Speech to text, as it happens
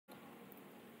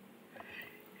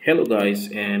Hello guys,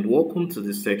 and welcome to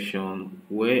this section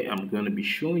where I'm going to be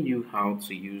showing you how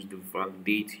to use the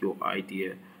validate your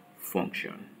idea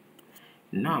function.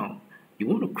 Now, you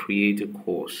want to create a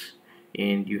course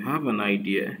and you have an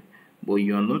idea, but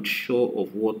you are not sure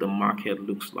of what the market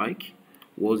looks like.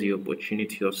 What's the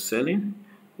opportunity of selling?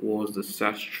 What's the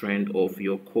search trend of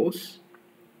your course?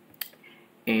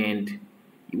 And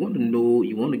you want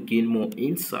to gain more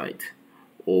insight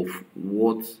of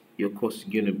what your course is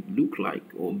going to look like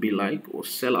or be like or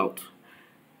sell out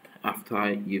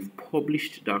after you've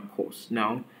published that course.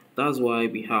 Now, that's why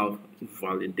we have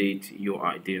validate your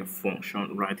idea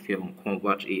function right here on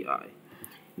ConvergeAI.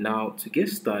 Now, to get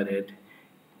started,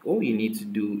 all you need to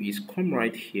do is come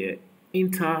right here,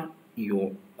 enter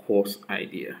your course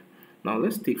idea. Now,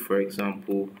 let's take for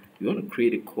example, you want to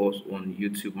create a course on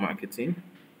YouTube marketing,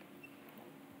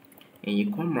 and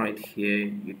you come right here,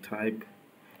 you type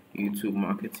YouTube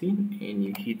marketing and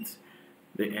you hit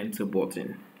the enter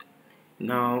button.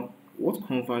 Now, what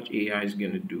Converge AI is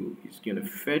going to do is going to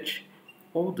fetch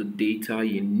all the data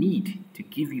you need to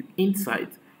give you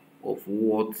insight of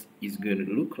what is going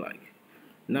to look like.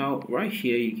 Now, right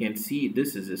here, you can see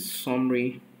this is a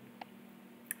summary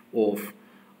of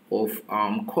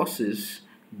courses,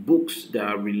 books that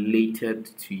are related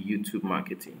to YouTube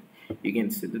marketing. You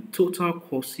can see the total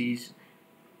courses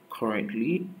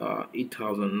currently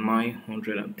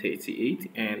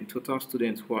 8,938 and total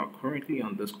students who are currently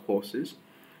on these courses,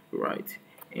 right?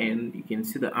 And you can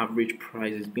see the average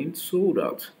price is being sold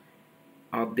out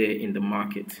there in the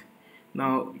market.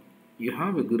 Now you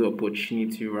have a good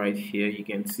opportunity right here. You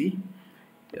can see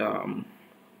um,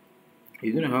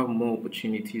 you're going to have more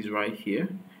opportunities right here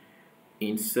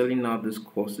in selling out these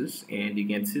courses, and you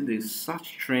can see the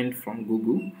search trend from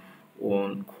Google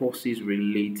on courses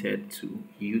related to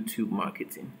YouTube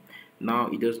marketing. Now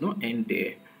it does not end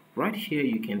there. Right here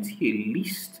you can see a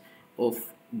list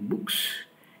of books,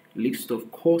 list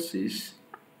of courses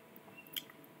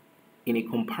in a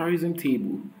comparison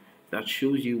table that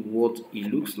shows you what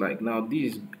it looks like. Now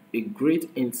this is a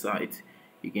great insight.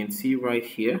 You can see right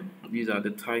here, these are the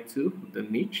title, the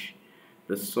niche,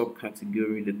 the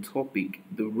subcategory, the topic,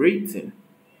 the rating,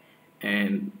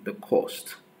 and the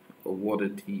cost of what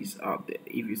it is out there,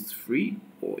 if it's free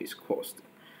or it's cost.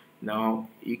 Now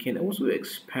you can also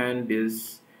expand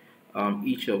this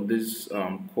each of these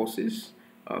courses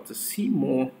to see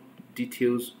more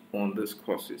details on these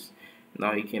courses.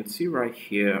 Now you can see right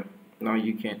here. Now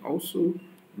you can also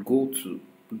go to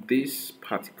this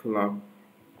particular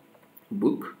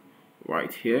book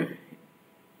right here.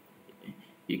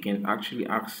 You can actually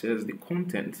access the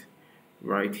content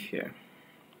right here.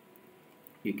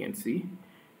 You can see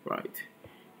right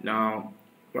now,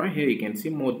 right here you can see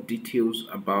more details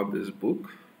about this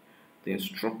book, the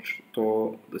instructor,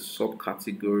 the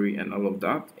subcategory, and all of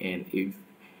that, and if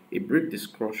a brief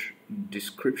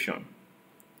description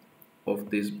of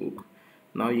this book.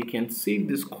 Now you can save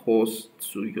this course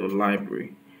to your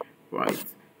library, right,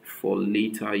 for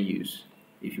later use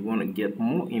if you want to get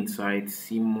more insight,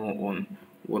 see more on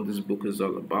what this book is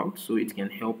all about, so it can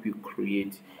help you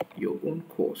create your own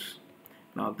course.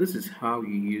 Now this is how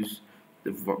you use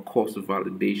the course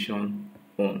validation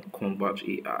on Converge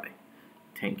AI.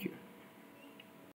 Thank you.